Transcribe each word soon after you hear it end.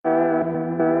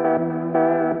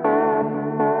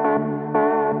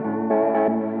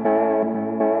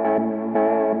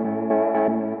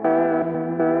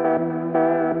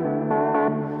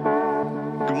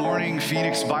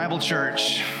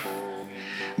Church.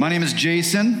 My name is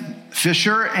Jason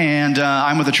Fisher, and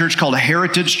I'm with a church called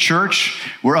Heritage Church.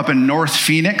 We're up in North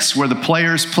Phoenix, where the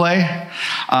Players play.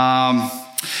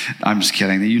 I'm just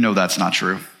kidding. You know that's not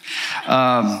true.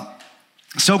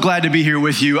 So glad to be here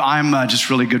with you. I'm just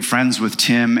really good friends with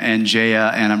Tim and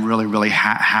Jaya, and I'm really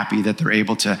happy that they're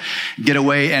able to get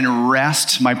away and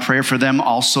rest. My prayer for them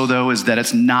also, though, is that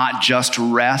it's not just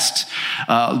rest,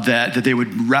 that they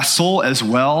would wrestle as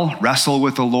well, wrestle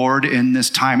with the Lord in this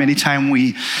time. Anytime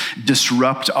we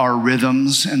disrupt our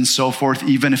rhythms and so forth,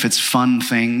 even if it's fun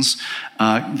things,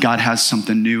 God has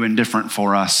something new and different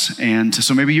for us. And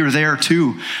so maybe you're there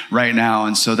too right now.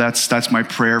 And so that's my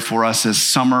prayer for us as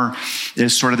summer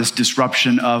is sort of this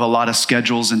disruption of a lot of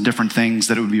schedules and different things,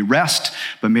 that it would be rest,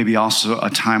 but maybe also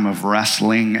a time of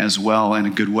wrestling as well in a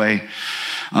good way.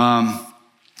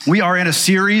 We are in a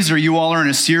series, or you all are in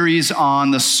a series on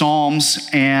the Psalms,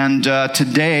 and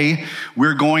today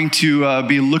we're going to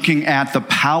be looking at the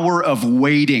power of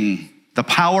waiting. The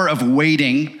power of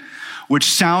waiting, which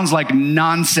sounds like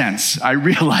nonsense. I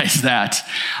realize that.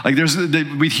 Like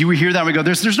we hear that and we go,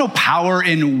 there's no power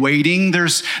in waiting.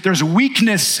 There's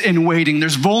weakness in waiting.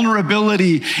 There's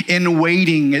vulnerability in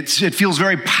waiting. It feels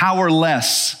very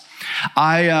powerless.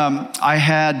 I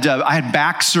had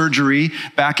back surgery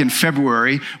back in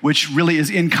February, which really is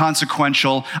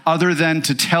inconsequential, other than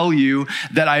to tell you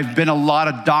that I've been a lot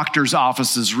of doctor's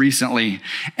offices recently.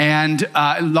 And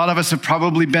a lot of us have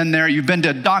probably been there. You've been to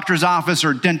a doctor's office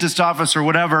or dentist office or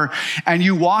whatever, and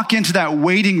you walk into that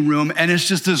waiting room, and it's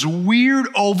just this weird,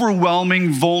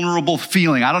 overwhelming, vulnerable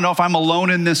feeling. I don't know if I'm alone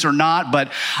in this or not,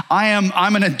 but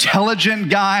I'm an intelligent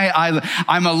guy.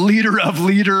 I'm a leader of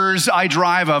leaders. I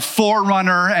drive a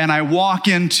 4Runner, and I walk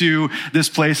into this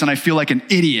place and I feel like an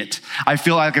idiot. I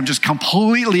feel like I'm just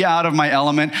completely out of my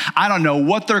element. I don't know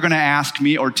what they're going to ask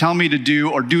me or tell me to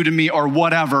do or do to me or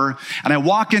whatever. And I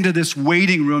walk into this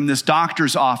waiting room, this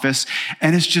doctor's office,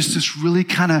 and it's just this really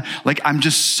kind of like I'm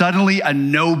just suddenly a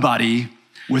nobody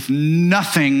with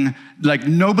nothing, like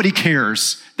nobody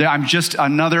cares. I'm just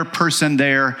another person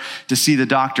there to see the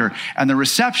doctor. And the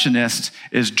receptionist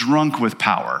is drunk with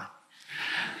power.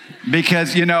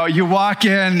 Because, you walk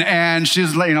in and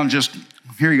she's, just,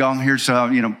 here you go, here's,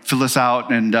 fill this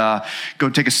out and go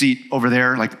take a seat over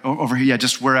there, like over here,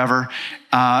 just wherever.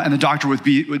 And the doctor will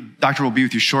be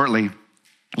with you shortly.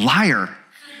 Liar.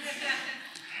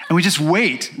 And we just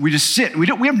wait. We just sit. We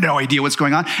have no idea what's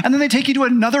going on. And then they take you to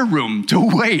another room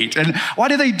to wait. And why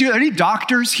do they do? Are there any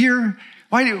doctors here?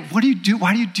 What do you do?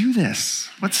 Why do you do this?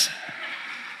 But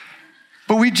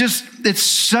it's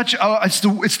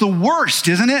the worst,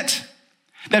 isn't it?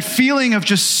 That feeling of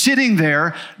just sitting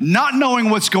there, not knowing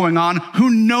what's going on, who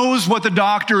knows what the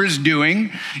doctor is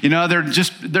doing.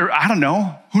 I don't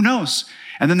know, who knows?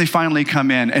 And then they finally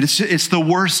come in, and it's the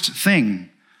worst thing.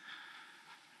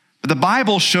 But the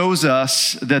Bible shows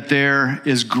us that there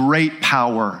is great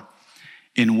power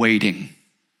in waiting.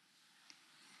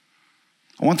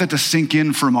 I want that to sink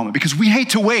in for a moment, because we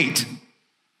hate to wait.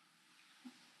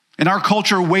 In our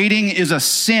culture, waiting is a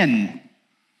sin.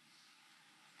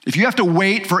 If you have to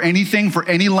wait for anything for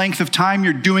any length of time,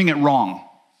 you're doing it wrong,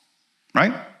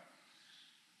 right?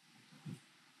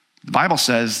 The Bible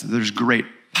says there's great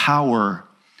power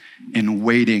in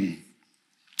waiting.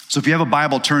 So if you have a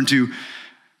Bible, turn to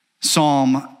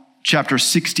Psalm chapter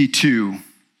 62.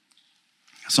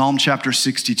 Psalm chapter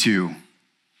 62.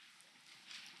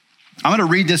 I'm going to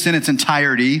read this in its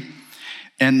entirety,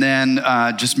 and then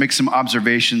just make some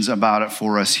observations about it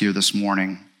for us here this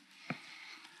morning.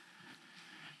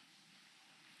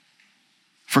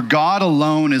 For God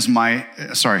alone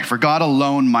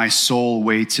my soul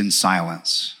waits in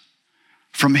silence.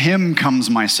 From him comes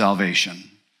my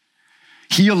salvation.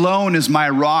 He alone is my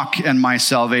rock and my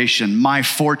salvation, my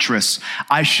fortress.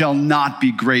 I shall not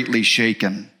be greatly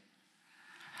shaken.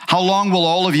 How long will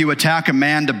all of you attack a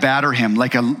man to batter him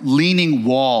like a leaning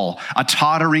wall, a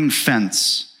tottering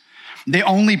fence? They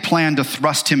only plan to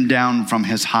thrust him down from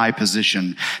his high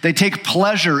position. They take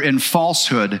pleasure in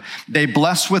falsehood. They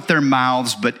bless with their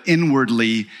mouths, but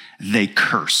inwardly they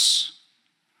curse.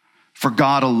 For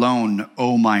God alone,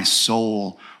 O my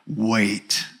soul,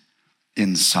 wait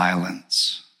in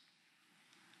silence.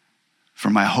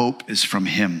 For my hope is from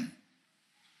him.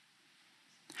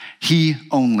 He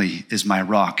only is my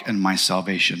rock and my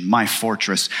salvation, my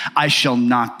fortress. I shall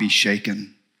not be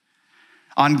shaken.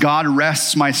 On God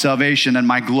rests my salvation and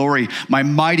my glory, my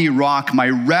mighty rock, my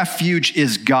refuge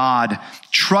is God.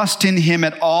 Trust in him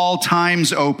at all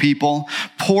times, O people.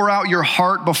 Pour out your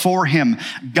heart before him.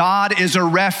 God is a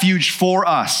refuge for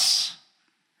us.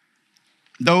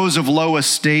 Those of low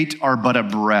estate are but a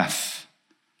breath.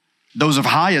 Those of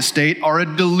high estate are a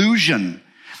delusion.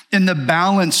 In the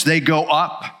balance, they go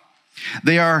up.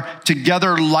 They are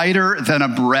together lighter than a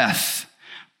breath.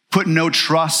 Put no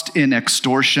trust in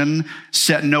extortion.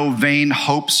 Set no vain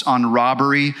hopes on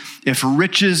robbery. If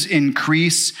riches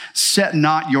increase, set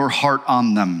not your heart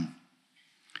on them.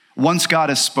 Once God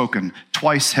has spoken,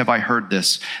 twice have I heard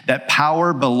this, that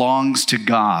power belongs to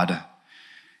God,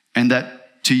 and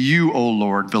that to you, O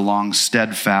Lord, belongs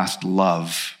steadfast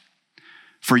love.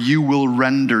 For you will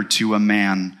render to a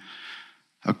man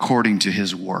according to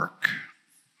his work.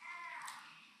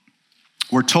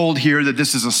 We're told here that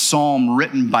this is a psalm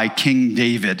written by King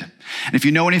David. And if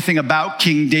you know anything about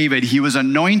King David, he was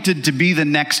anointed to be the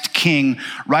next king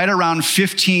right around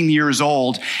 15 years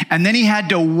old. And then he had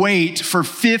to wait for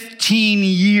 15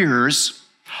 years,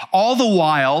 all the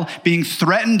while being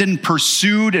threatened and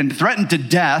pursued and threatened to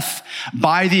death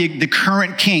by the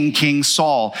current king, King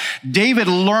Saul. David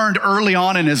learned early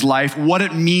on in his life what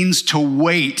it means to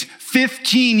wait.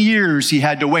 15 years he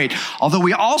had to wait. Although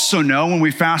we also know when we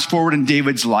fast forward in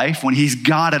David's life, when he's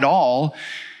got it all,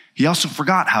 he also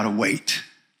forgot how to wait.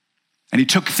 And he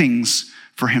took things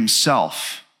for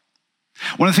himself.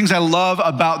 One of the things I love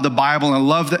about the Bible, and I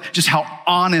love that just how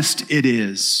honest it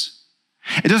is.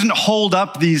 It doesn't hold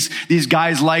up these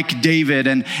guys like David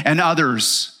and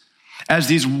others as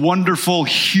these wonderful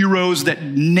heroes that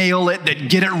nail it, that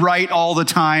get it right all the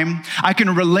time. I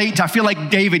can relate. I feel like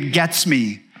David gets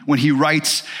me when he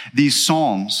writes these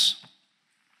Psalms.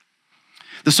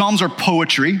 The Psalms are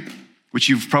poetry, which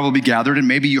you've probably gathered, and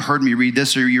maybe you heard me read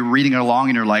this or you're reading it along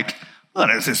and you're like, what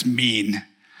does this mean?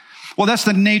 Well, that's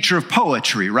the nature of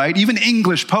poetry, right? Even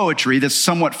English poetry that's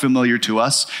somewhat familiar to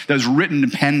us, that was written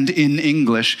and penned in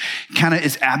English, kind of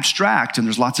is abstract, and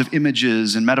there's lots of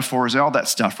images and metaphors and all that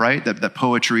stuff, right? That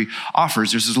poetry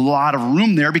offers. There's a lot of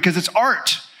room there because it's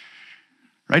art,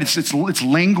 right? It's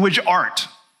language art.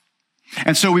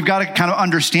 And so we've got to kind of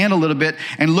understand a little bit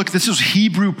and look, this is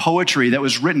Hebrew poetry that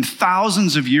was written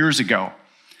thousands of years ago.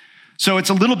 So it's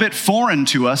a little bit foreign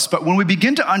to us, but when we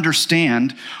begin to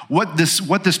understand what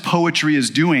this poetry is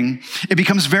doing, it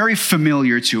becomes very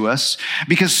familiar to us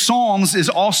because Psalms is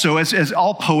also, as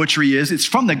all poetry is, it's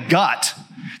from the gut.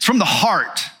 It's from the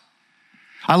heart.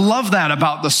 I love that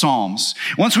about the Psalms.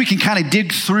 Once we can kind of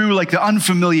dig through like the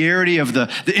unfamiliarity of the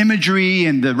imagery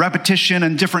and the repetition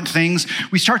and different things,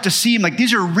 we start to see like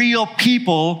these are real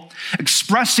people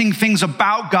expressing things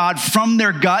about God from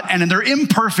their gut, and they're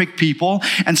imperfect people.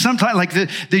 And sometimes like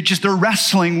they're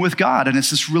wrestling with God. And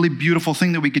it's this really beautiful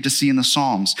thing that we get to see in the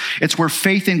Psalms. It's where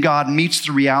faith in God meets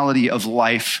the reality of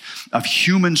life, of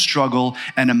human struggle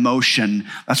and emotion.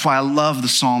 That's why I love the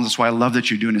Psalms. That's why I love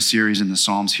that you're doing a series in the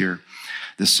Psalms here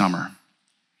this summer.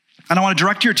 And I want to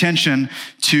direct your attention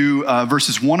to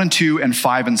verses 1 and 2 and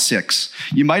 5 and 6.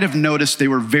 You might have noticed they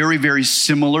were very, very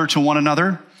similar to one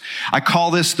another. I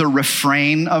call this the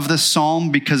refrain of this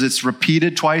psalm because it's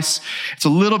repeated twice. It's a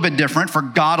little bit different. For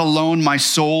God alone, my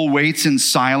soul waits in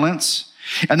silence.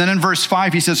 And then in verse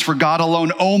 5, he says, for God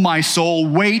alone, oh my soul,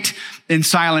 wait in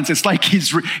silence. It's like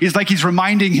he's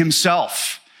reminding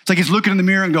himself. It's like he's looking in the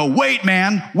mirror and go, wait,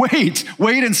 man, wait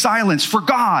in silence for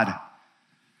God.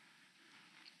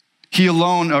 He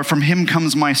alone, or from him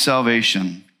comes my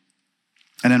salvation.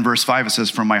 And in verse 5, it says,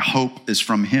 for my hope is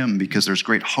from him, because there's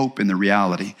great hope in the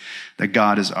reality that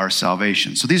God is our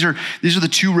salvation. So these are the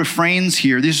two refrains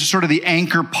here. These are sort of the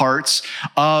anchor parts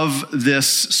of this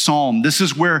psalm. This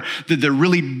is where the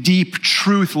really deep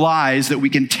truth lies that we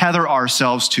can tether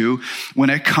ourselves to when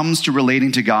it comes to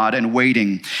relating to God and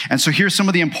waiting. And so here's some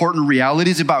of the important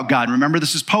realities about God. Remember,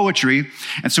 this is poetry.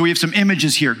 And so we have some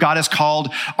images here. God is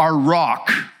called our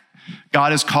rock.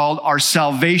 God is called our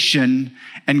salvation,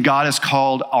 and God is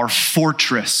called our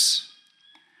fortress.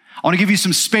 I want to give you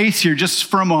some space here just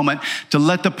for a moment to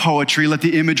let the poetry, let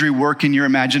the imagery work in your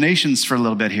imaginations for a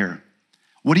little bit here.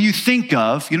 What do you think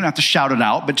of? You don't have to shout it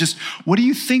out, but just what do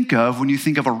you think of when you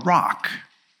think of a rock?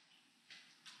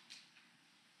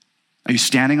 Are you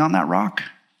standing on that rock?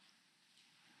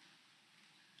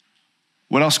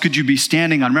 What else could you be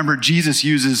standing on? Remember, Jesus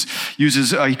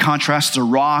he contrasts a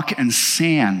rock and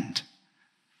sand.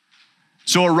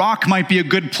 So a rock might be a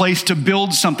good place to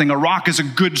build something. A rock is a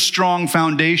good, strong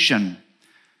foundation.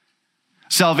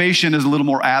 Salvation is a little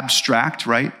more abstract,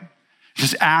 right?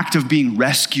 This act of being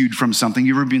rescued from something.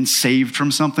 You ever been saved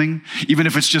from something? Even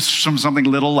if it's just from something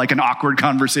little, like an awkward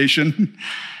conversation.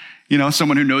 You know,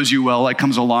 someone who knows you well, like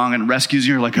comes along and rescues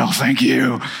you. You're like, oh, thank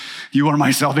you. You are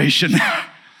my salvation.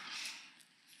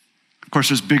 Of course,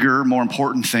 there's bigger, more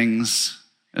important things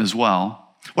as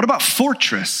well. What about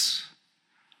fortress?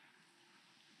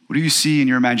 What do you see in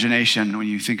your imagination when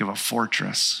you think of a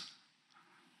fortress?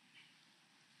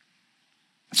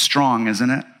 It's strong, isn't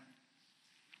it?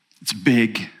 It's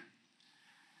big. It'd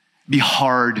be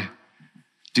hard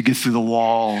to get through the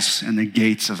walls and the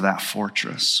gates of that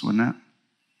fortress, wouldn't it?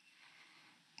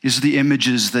 These are the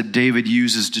images that David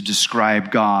uses to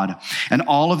describe God. And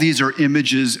all of these are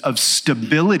images of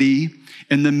stability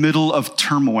in the middle of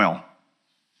turmoil.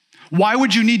 Why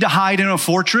would you need to hide in a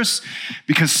fortress?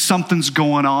 Because something's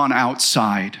going on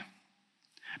outside.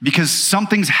 Because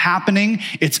something's happening.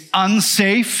 It's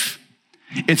unsafe,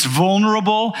 it's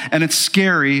vulnerable, and it's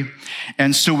scary.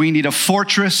 And so we need a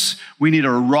fortress. We need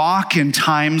a rock in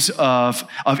times of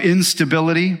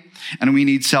instability. And we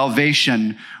need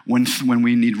salvation when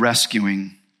we need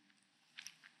rescuing.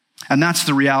 And that's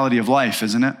the reality of life,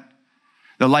 isn't it?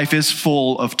 That life is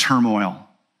full of turmoil.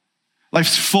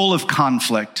 Life's full of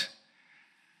conflict.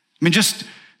 I mean, just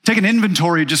take an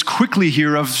inventory just quickly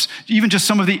here of even just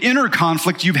some of the inner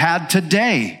conflict you've had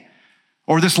today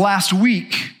or this last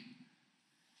week.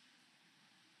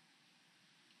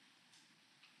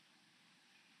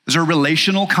 Is there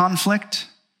relational conflict?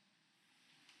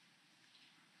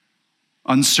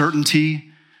 Uncertainty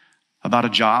about a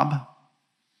job?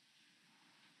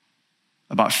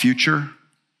 About future?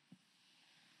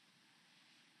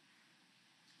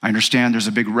 I understand there's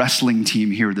a big wrestling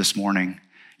team here this morning.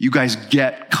 You guys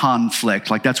get conflict.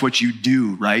 Like that's what you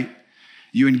do, right?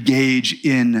 You engage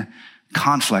in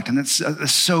conflict. And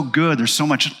that's so good. There's so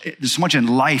much in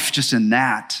life just in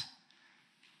that.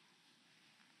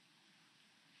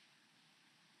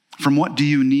 From what do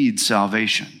you need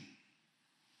salvation?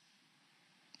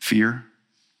 Fear?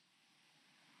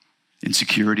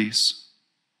 Insecurities?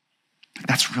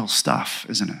 That's real stuff,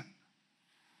 isn't it?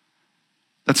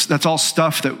 That's all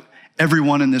stuff that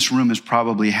everyone in this room has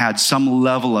probably had some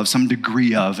level of, some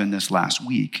degree of in this last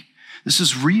week. This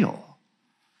is real.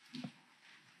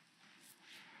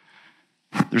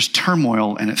 There's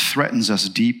turmoil and it threatens us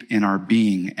deep in our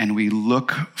being, and we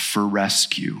look for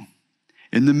rescue.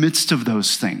 In the midst of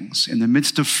those things, in the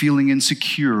midst of feeling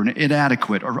insecure and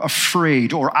inadequate or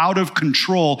afraid or out of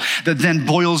control, that then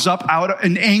boils up out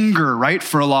in anger, right,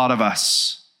 for a lot of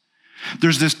us.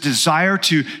 There's this desire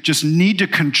to just need to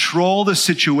control the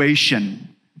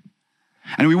situation.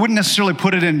 And we wouldn't necessarily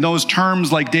put it in those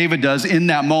terms like David does in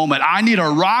that moment. I need a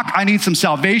rock, I need some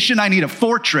salvation, I need a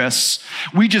fortress.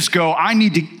 We just go, I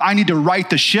need to right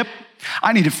the ship,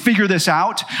 I need to figure this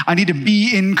out, I need to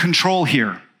be in control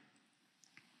here.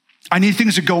 I need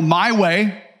things to go my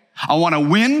way. I want to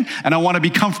win, and I want to be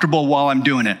comfortable while I'm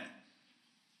doing it.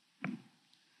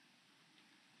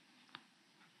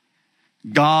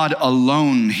 God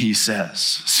alone, he says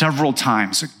several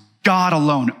times. God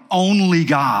alone, only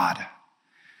God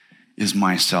is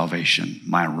my salvation,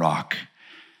 my rock,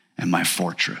 and my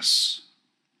fortress.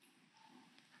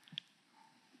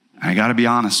 I got to be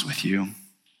honest with you.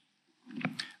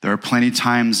 There are plenty of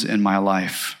times in my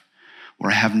life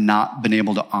where I have not been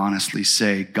able to honestly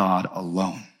say God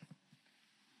alone.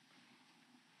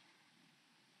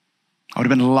 I would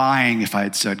have been lying if I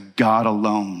had said God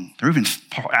alone. There are even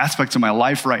aspects of my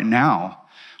life right now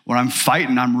where I'm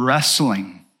fighting, I'm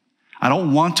wrestling. I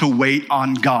don't want to wait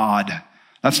on God.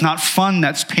 That's not fun,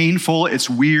 that's painful, it's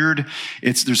weird.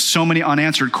 There's so many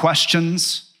unanswered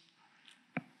questions.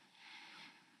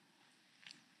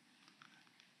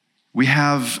 We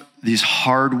have these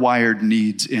hardwired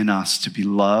needs in us to be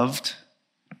loved,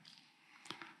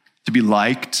 to be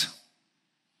liked,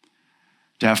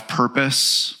 to have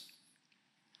purpose,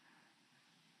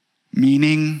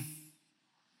 meaning,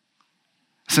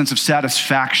 a sense of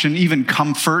satisfaction, even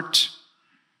comfort,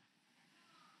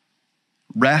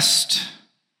 rest,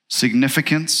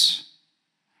 significance.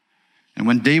 And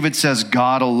when David says,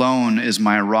 God alone is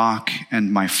my rock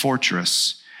and my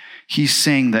fortress, he's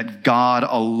saying that God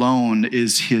alone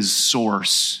is his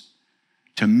source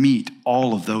to meet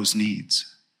all of those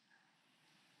needs.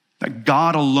 That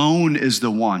God alone is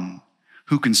the one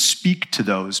who can speak to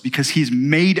those because he's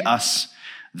made us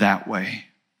that way.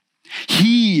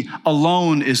 He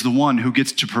alone is the one who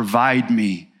gets to provide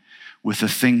me with the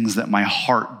things that my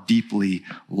heart deeply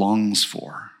longs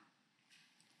for.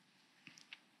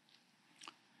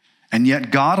 And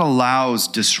yet God allows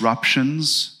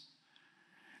disruptions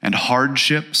and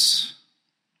hardships,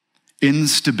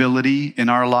 instability in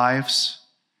our lives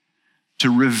to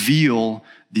reveal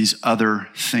these other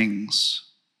things,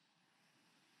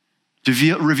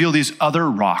 to reveal these other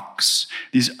rocks,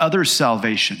 these other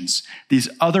salvations, these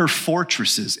other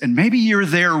fortresses. And maybe you're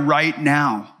there right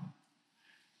now.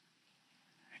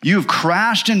 You've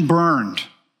crashed and burned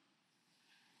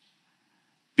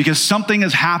because something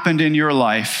has happened in your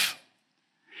life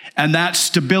and that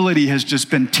stability has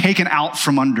just been taken out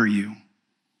from under you.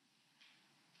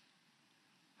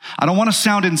 I don't want to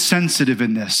sound insensitive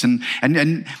in this.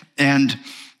 And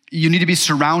you need to be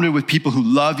surrounded with people who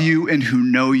love you and who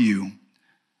know you.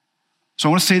 So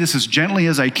I want to say this as gently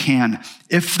as I can.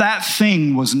 If that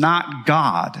thing was not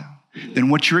God, then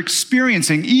what you're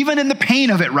experiencing, even in the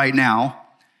pain of it right now,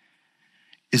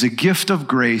 is a gift of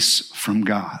grace from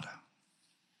God.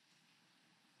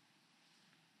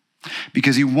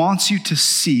 Because he wants you to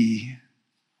see,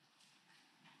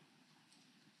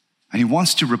 and he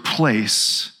wants to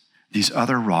replace these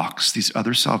other rocks, these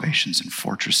other salvations and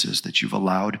fortresses that you've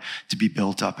allowed to be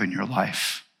built up in your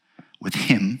life with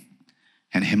him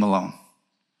and him alone.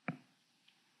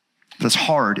 But it's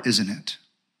hard, isn't it?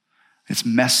 It's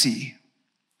messy,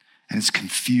 and it's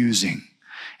confusing,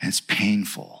 and it's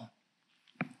painful.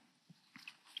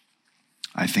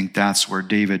 I think that's where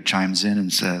David chimes in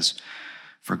and says,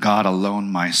 "For God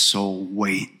alone my soul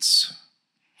waits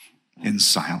in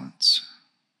silence."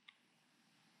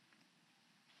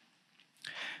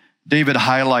 David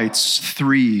highlights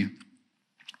 3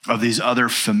 of these other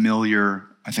familiar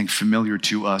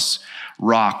to us,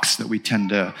 rocks that we tend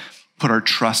to put our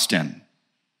trust in,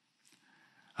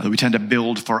 that we tend to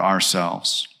build for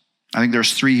ourselves. I think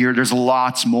there's 3 here. There's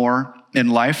lots more in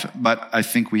life, but I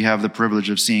think we have the privilege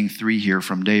of seeing 3 here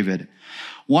from David.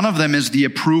 One of them is the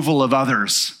approval of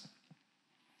others.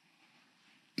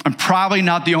 I'm probably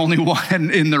not the only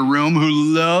one in the room who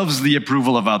loves the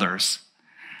approval of others.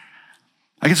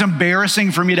 Like, it's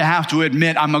embarrassing for me to have to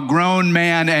admit I'm a grown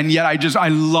man, and yet I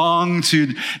long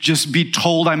to just be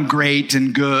told I'm great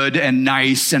and good and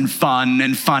nice and fun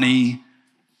and funny.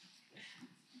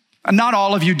 And not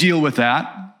all of you deal with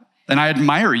that, and I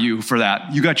admire you for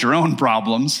that. You got your own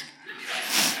problems.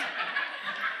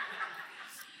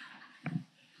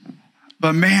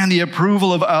 But man, the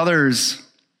approval of others,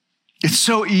 it's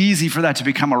so easy for that to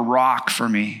become a rock for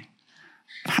me.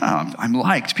 I'm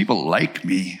liked. People like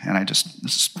me. And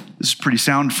this is pretty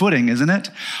sound footing, isn't it?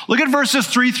 Look at verses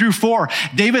 3-4.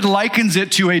 David likens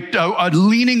it to a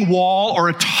leaning wall or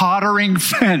a tottering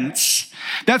fence.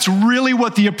 That's really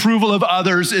what the approval of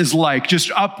others is like. Just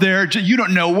up there, you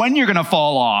don't know when you're going to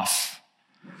fall off.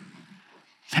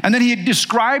 And then he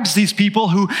describes these people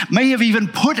who may have even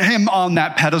put him on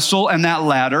that pedestal and that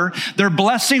ladder. They're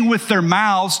blessing with their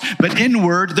mouths, but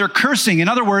inward, they're cursing. In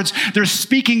other words, they're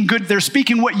speaking good. They're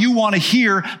speaking what you want to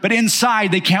hear, but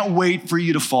inside, they can't wait for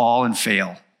you to fall and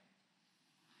fail.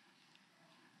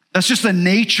 That's just the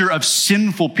nature of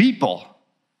sinful people.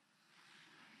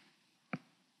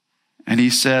 And he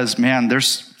says, man,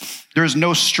 there's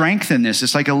no strength in this.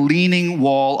 It's like a leaning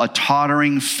wall, a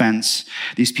tottering fence.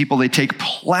 These people, they take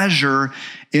pleasure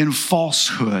in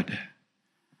falsehood.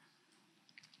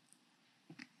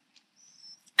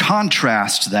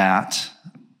 Contrast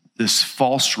this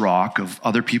false rock of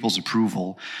other people's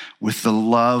approval, with the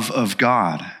love of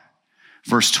God.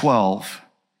 Verse 12,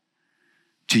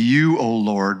 "To you, O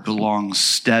Lord, belongs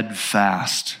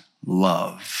steadfast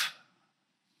love."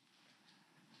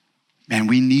 Man,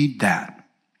 we need that.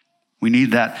 We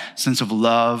need that sense of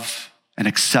love and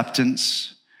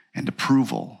acceptance and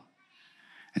approval.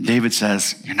 And David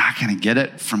says, you're not going to get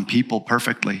it from people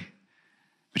perfectly,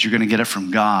 but you're going to get it from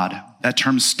God. That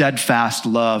term steadfast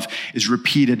love is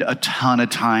repeated a ton of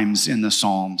times in the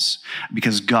Psalms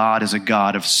because God is a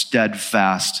God of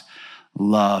steadfast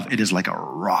love. It is like a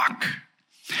rock.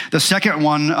 The second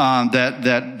one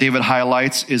that David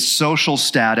highlights is social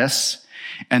status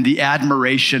and the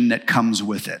admiration that comes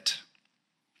with it.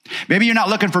 Maybe you're not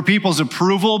looking for people's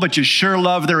approval, but you sure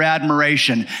love their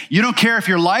admiration. You don't care if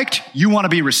you're liked, you want to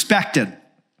be respected,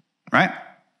 right?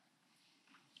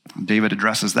 David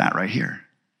addresses that right here.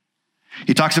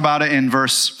 He talks about it in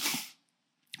verse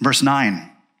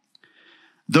 9.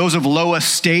 Those of low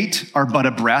estate are but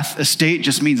a breath. Estate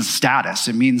just means status.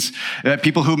 It means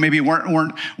people who maybe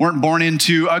weren't born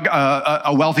into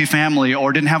a wealthy family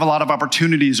or didn't have a lot of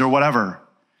opportunities or whatever.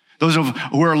 Those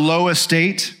who are low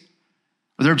estate,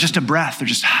 they're just a breath. They're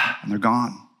just, and they're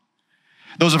gone.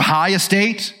 Those of high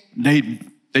estate, they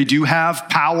do have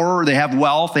power, they have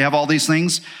wealth, they have all these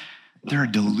things. They're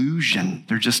a delusion.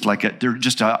 They're just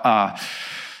a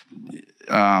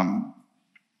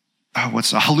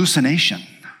hallucination.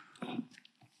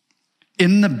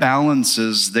 In the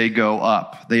balances, they go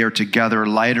up. They are together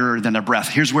lighter than a breath.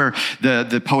 Here's where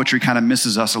the poetry kind of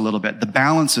misses us a little bit. The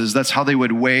balances, that's how they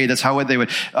would weigh. That's how they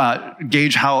would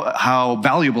gauge how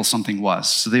valuable something was.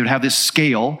 So they would have this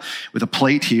scale with a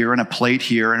plate here and a plate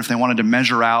here. And if they wanted to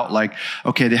measure out, like,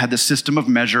 okay, they had this system of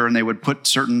measure and they would put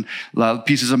certain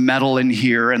pieces of metal in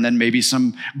here and then maybe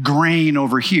some grain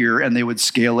over here. And they would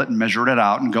scale it and measure it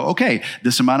out and go, okay,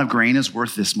 this amount of grain is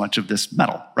worth this much of this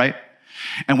metal, right?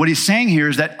 And what he's saying here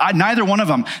is that neither one of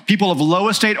them, people of low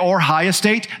estate or high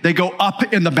estate, they go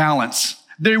up in the balance.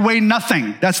 They weigh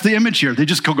nothing. That's the image here. They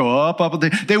just go up.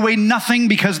 They weigh nothing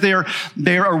because they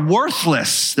are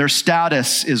worthless. Their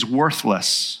status is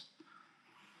worthless.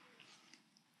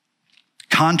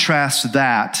 Contrast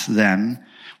that then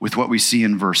with what we see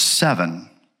in verse 7.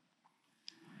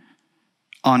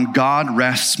 On God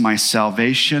rests my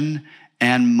salvation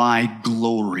and my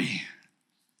glory.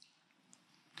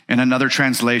 In another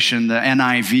translation, the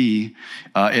NIV,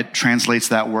 it translates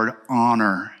that word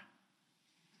honor.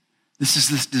 This is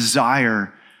this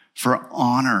desire for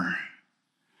honor,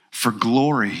 for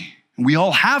glory. We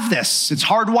all have this. It's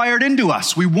hardwired into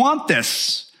us. We want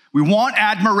this. We want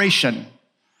admiration.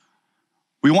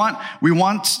 We want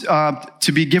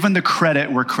to be given the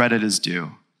credit where credit is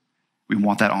due. We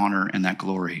want that honor and that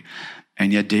glory.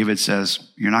 And yet David says,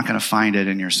 you're not going to find it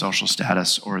in your social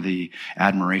status or the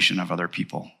admiration of other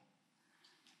people.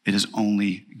 It is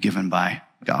only given by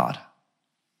God.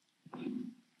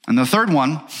 And the third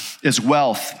one is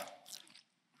wealth,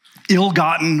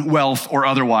 ill-gotten wealth or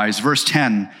otherwise. Verse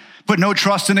 10, put no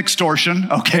trust in extortion.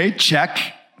 Okay,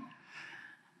 check.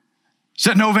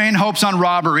 Set no vain hopes on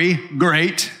robbery.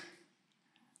 Great.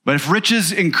 But if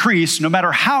riches increase, no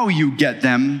matter how you get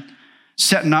them,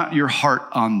 set not your heart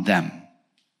on them.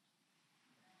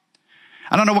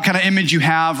 I don't know what kind of image you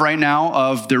have right now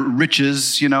of the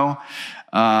riches,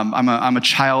 I'm a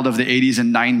child of the 80s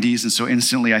and 90s, and so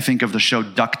instantly I think of the show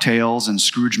DuckTales and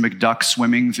Scrooge McDuck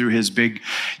swimming through his big,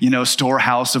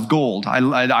 storehouse of gold.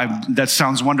 That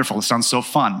sounds wonderful. It sounds so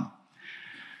fun.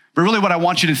 But really what I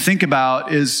want you to think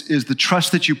about is the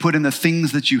trust that you put in the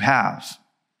things that you have.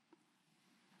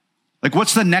 Like,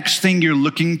 what's the next thing you're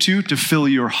looking to fill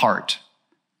your heart?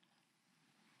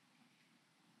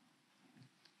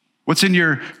 What's in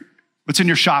your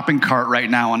shopping cart right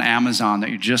now on Amazon that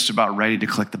you're just about ready to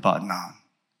click the button on?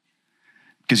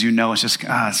 Because it's just,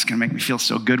 it's going to make me feel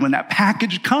so good when that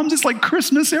package comes. It's like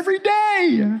Christmas every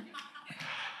day.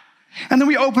 And then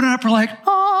we open it up, we're like,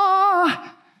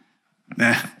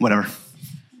 whatever.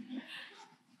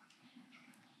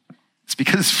 It's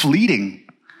because it's fleeting.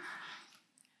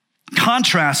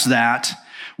 Contrast that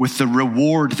with the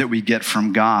reward that we get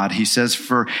from God. He says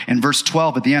in verse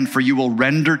 12 at the end, for you will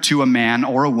render to a man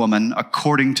or a woman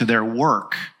according to their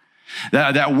work.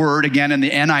 That word, again, in the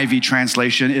NIV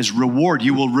translation is reward.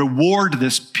 You will reward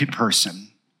this person.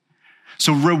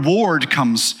 So reward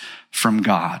comes from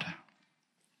God.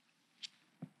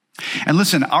 And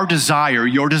listen, our desire,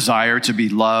 your desire to be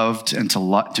loved and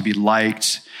to be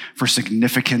liked, for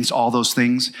significance, all those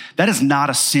things, that is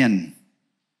not a sin.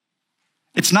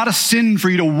 It's not a sin for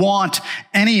you to want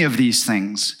any of these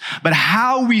things, but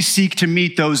how we seek to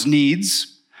meet those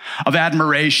needs of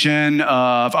admiration,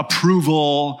 of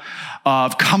approval,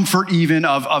 of comfort even,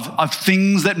 of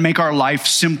things that make our life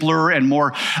simpler and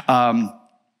more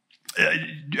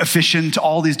efficient,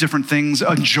 all these different things,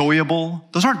 enjoyable.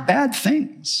 Those aren't bad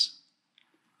things.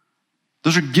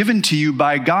 Those are given to you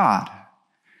by God.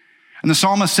 And the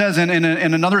psalmist says in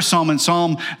another psalm, in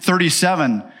Psalm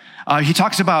 37, he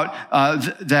talks about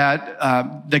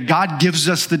that God gives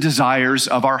us the desires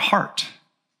of our heart.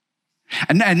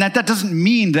 And that doesn't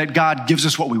mean that God gives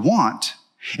us what we want.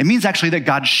 It means actually that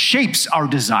God shapes our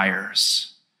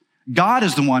desires. God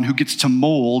is the one who gets to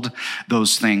mold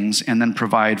those things and then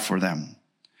provide for them.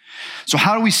 So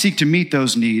how do we seek to meet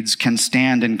those needs can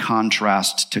stand in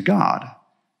contrast to God.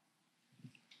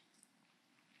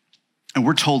 And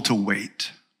we're told to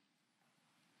wait.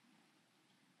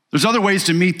 There's other ways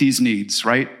to meet these needs,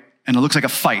 right? And it looks like a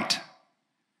fight.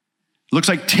 It looks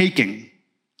like taking.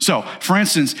 So, for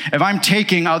instance, if I'm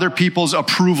taking other people's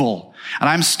approval and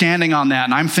I'm standing on that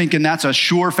and I'm thinking that's a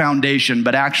sure foundation,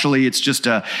 but actually it's just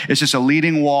a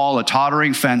leaning wall, a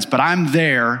tottering fence, but I'm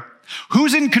there,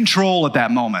 who's in control at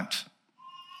that moment?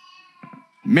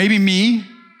 Maybe me.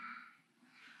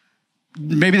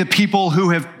 Maybe the people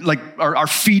who are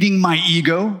feeding my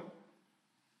ego.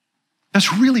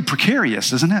 That's really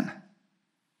precarious, isn't it?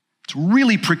 It's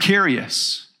really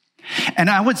precarious. And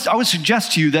I would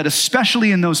suggest to you that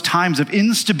especially in those times of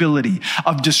instability,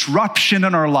 of disruption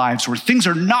in our lives, where things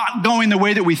are not going the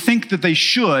way that we think that they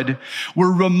should,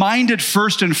 we're reminded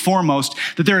first and foremost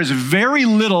that there is very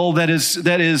little that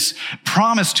is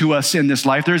promised to us in this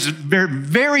life. There's very,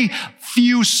 very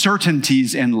few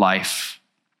certainties in life.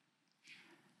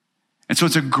 And so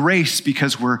it's a grace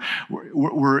because we're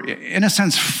in a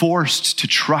sense forced to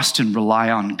trust and rely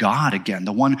on God again,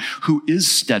 the one who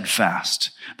is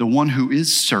steadfast, the one who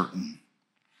is certain.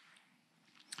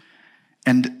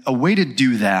 And a way to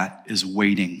do that is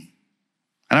waiting.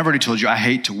 And I've already told you, I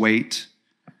hate to wait.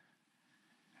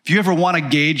 If you ever want to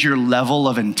gauge your level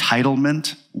of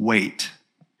entitlement, wait.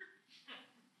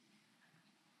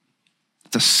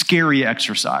 It's a scary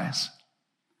exercise.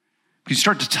 You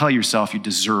start to tell yourself you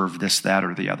deserve this, that,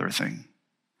 or the other thing.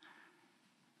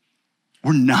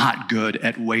 We're not good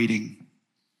at waiting.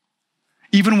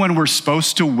 Even when we're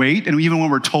supposed to wait, and even when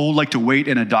we're told like to wait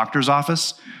in a doctor's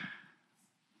office,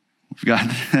 we've got,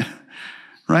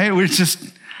 right? We're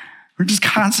just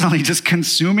constantly just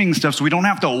consuming stuff so we don't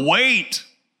have to wait.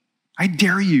 I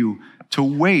dare you to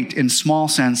wait in small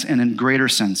sense and in greater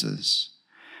senses.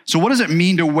 So what does it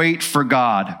mean to wait for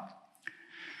God?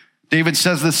 David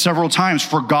says this several times,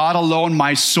 for God alone,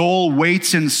 my soul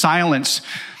waits in silence.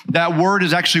 That word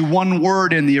is actually one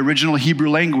word in the original Hebrew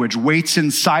language, waits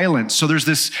in silence. So there's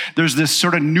this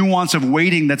sort of nuance of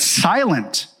waiting that's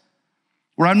silent,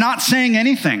 where I'm not saying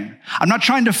anything. I'm not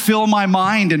trying to fill my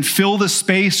mind and fill the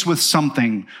space with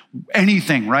something,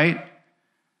 anything, right?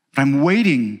 But I'm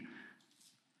waiting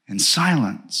in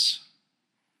silence.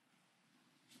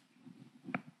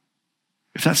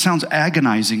 If that sounds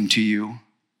agonizing to you,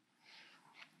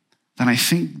 then I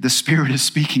think the Spirit is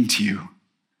speaking to you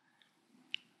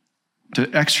to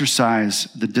exercise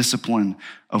the discipline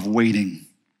of waiting.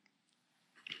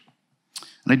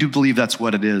 And I do believe that's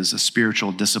what it is, a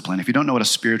spiritual discipline. If you don't know what a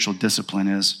spiritual discipline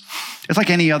is, it's like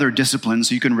any other discipline,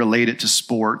 so you can relate it to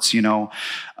sports,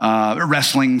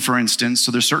 wrestling, for instance.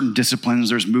 So there's certain disciplines,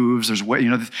 there's moves, there's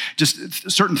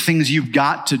just certain things you've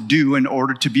got to do in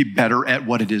order to be better at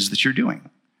what it is that you're doing.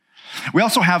 We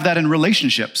also have that in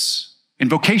relationships, in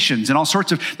vocations, and all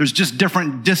sorts of, there's just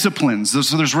different disciplines.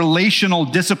 So there's relational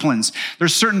disciplines.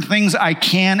 There's certain things I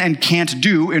can and can't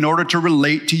do in order to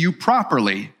relate to you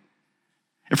properly.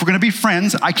 If we're going to be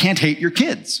friends, I can't hate your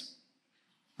kids,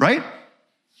 right?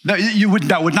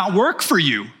 That would not work for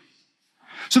you.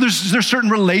 So there's certain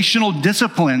relational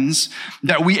disciplines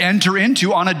that we enter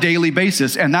into on a daily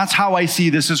basis, and that's how I see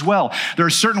this as well. There are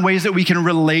certain ways that we can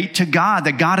relate to God,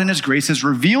 that God in His grace has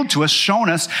revealed to us, shown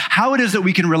us how it is that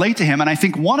we can relate to Him, and I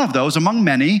think one of those, among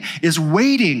many, is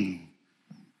waiting.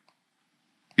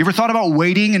 You ever thought about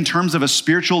waiting in terms of a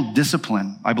spiritual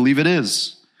discipline? I believe it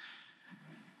is.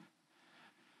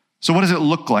 So what does it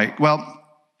look like? Well,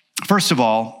 first of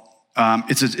all,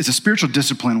 it's a spiritual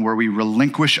discipline where we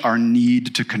relinquish our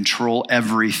need to control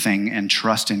everything and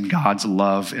trust in God's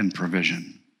love and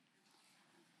provision.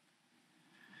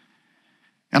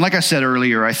 And like I said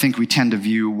earlier, I think we tend to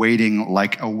view waiting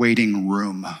like a waiting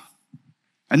room.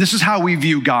 And this is how we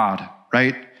view God,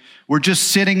 right? We're just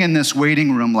sitting in this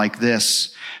waiting room like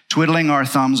this, twiddling our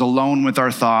thumbs alone with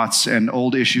our thoughts and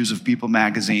old issues of People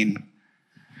magazine.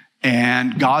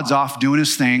 And God's off doing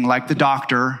his thing like the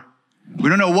doctor. We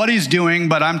don't know what he's doing,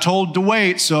 but I'm told to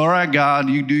wait. So, all right, God,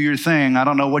 you do your thing. I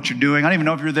don't know what you're doing. I don't even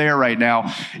know if you're there right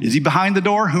now. Is he behind the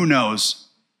door? Who knows?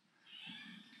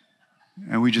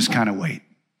 And we just kind of wait.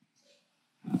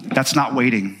 That's not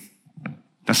waiting.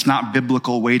 That's not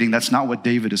biblical waiting. That's not what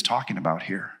David is talking about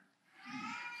here.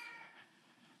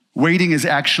 Waiting is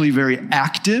actually very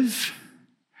active,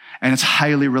 and it's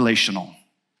highly relational.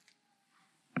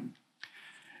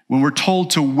 When we're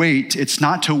told to wait, it's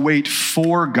not to wait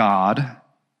for God,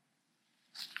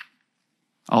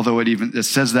 although it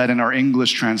says that in our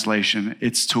English translation,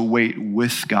 it's to wait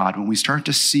with God. When we start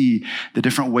to see the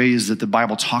different ways that the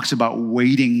Bible talks about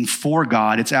waiting for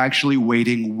God, it's actually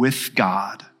waiting with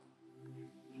God.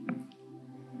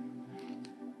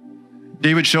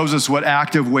 David shows us what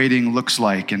active waiting looks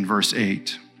like in verse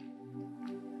 8.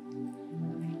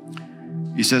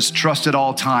 He says, trust at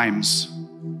all times.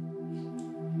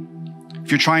 If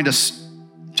you're trying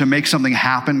to make something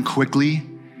happen quickly,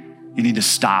 you need to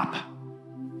stop.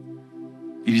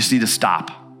 You just need to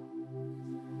stop.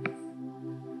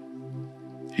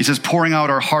 He says, pouring out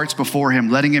our hearts before him,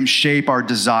 letting him shape our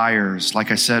desires,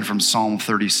 like I said from Psalm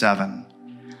 37.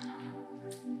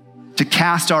 To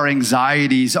cast our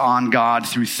anxieties on God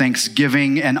through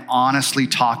thanksgiving and honestly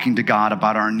talking to God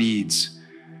about our needs,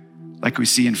 like we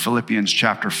see in Philippians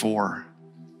chapter 4.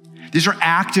 These are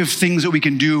active things that we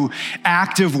can do,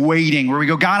 active waiting, where we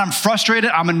go, God, I'm frustrated,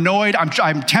 I'm annoyed,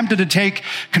 I'm tempted to take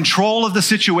control of the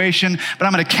situation, but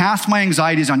I'm going to cast my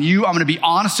anxieties on you. I'm going to be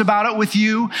honest about it with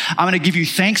you. I'm going to give you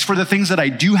thanks for the things that I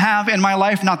do have in my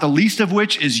life, not the least of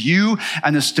which is you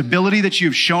and the stability that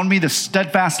you've shown me, the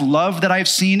steadfast love that I've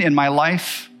seen in my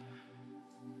life.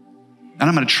 And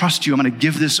I'm going to trust you. I'm going to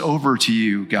give this over to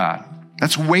you, God.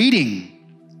 That's waiting.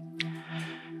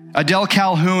 Adele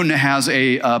Calhoun has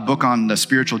a book on the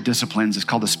spiritual disciplines. It's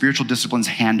called the Spiritual Disciplines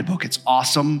Handbook. It's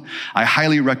awesome. I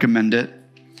highly recommend it.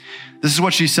 This is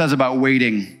what she says about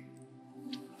waiting.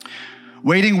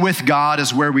 Waiting with God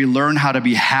is where we learn how to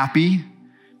be happy,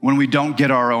 when we don't get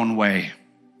our own way.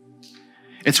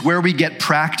 It's where we get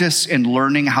practice in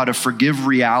learning how to forgive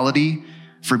reality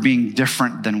for being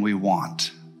different than we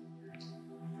want.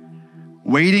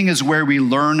 Waiting is where we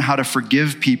learn how to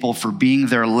forgive people for being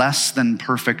their less than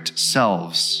perfect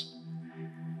selves.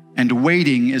 And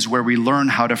waiting is where we learn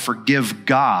how to forgive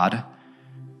God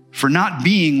for not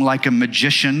being like a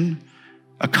magician,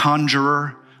 a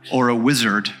conjurer, or a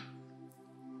wizard.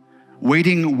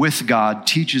 Waiting with God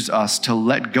teaches us to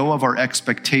let go of our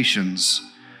expectations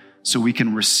so we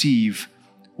can receive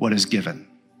what is given.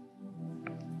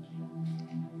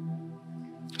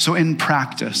 So in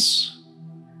practice,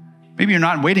 maybe you're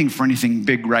not waiting for anything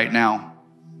big right now,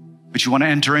 but you want to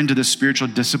enter into the spiritual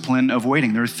discipline of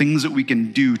waiting. There are things that we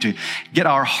can do to get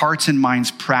our hearts and minds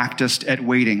practiced at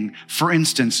waiting. For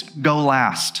instance, go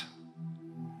last.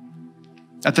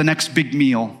 At the next big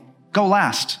meal, go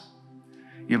last.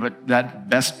 Yeah, but that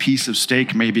best piece of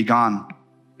steak may be gone.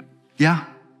 Yeah.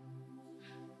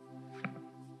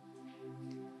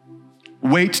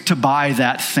 Wait to buy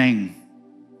that thing.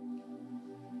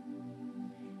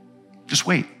 Just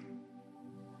wait.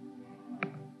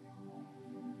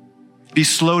 Be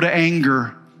slow to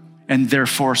anger and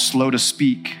therefore slow to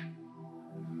speak.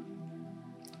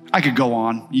 I could go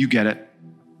on. You get it.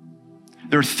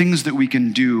 There are things that we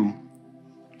can do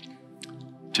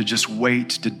to just wait,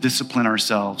 to discipline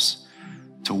ourselves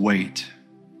to wait.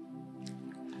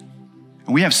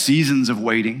 And we have seasons of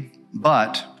waiting,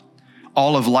 but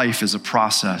all of life is a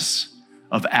process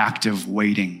of active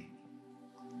waiting.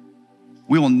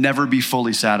 We will never be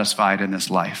fully satisfied in this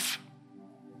life.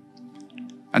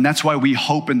 And that's why we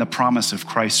hope in the promise of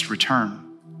Christ's return.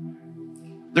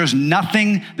 There's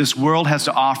nothing this world has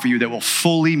to offer you that will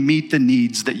fully meet the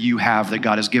needs that you have, that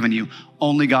God has given you.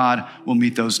 Only God will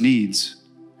meet those needs.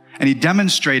 And he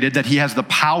demonstrated that he has the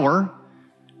power,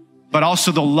 but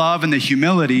also the love and the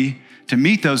humility to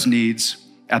meet those needs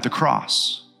at the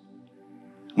cross.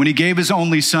 When he gave his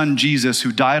only son, Jesus,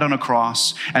 who died on a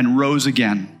cross and rose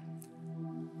again,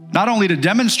 not only to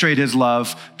demonstrate his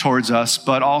love towards us,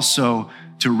 but also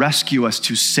to rescue us,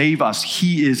 to save us.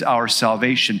 He is our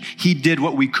salvation. He did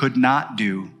what we could not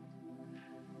do.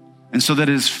 And so that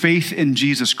it is faith in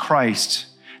Jesus Christ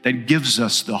that gives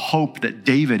us the hope that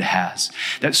David has,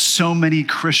 that so many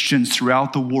Christians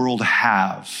throughout the world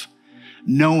have,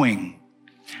 knowing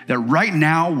that right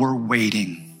now we're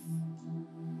waiting.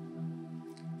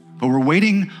 But we're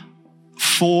waiting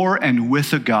for and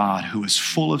with a God who is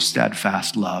full of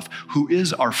steadfast love, who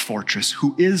is our fortress,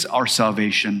 who is our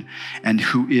salvation, and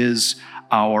who is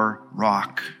our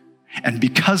rock. And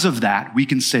because of that, we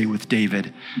can say with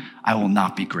David, I will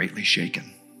not be greatly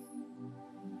shaken.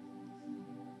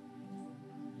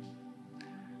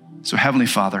 So Heavenly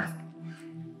Father,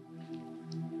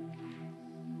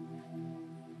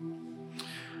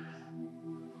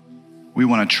 we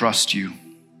want to trust you.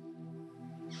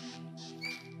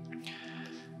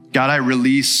 God, I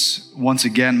release once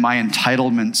again my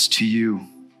entitlements to you.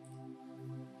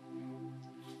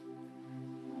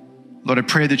 Lord, I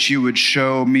pray that you would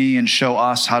show me and show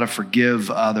us how to forgive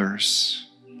others,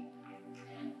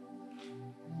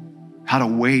 how to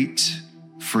wait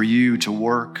for you to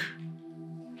work,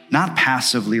 not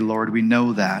passively, Lord, we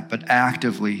know that, but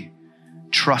actively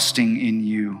trusting in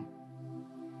you.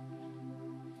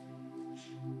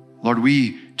 Lord,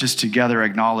 we just together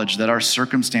acknowledge that our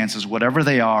circumstances, whatever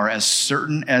they are, as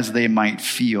certain as they might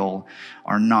feel,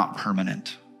 are not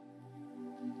permanent.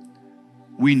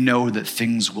 We know that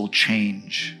things will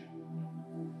change,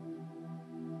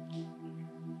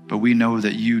 but we know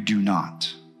that you do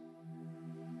not.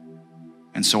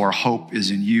 And so our hope is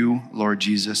in you, Lord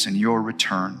Jesus, in your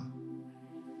return.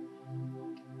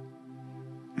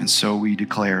 And so we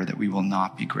declare that we will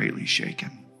not be greatly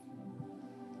shaken.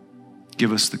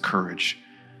 Give us the courage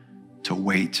to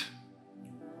wait.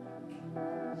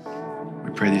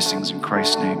 We pray these things in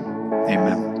Christ's name.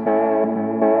 Amen.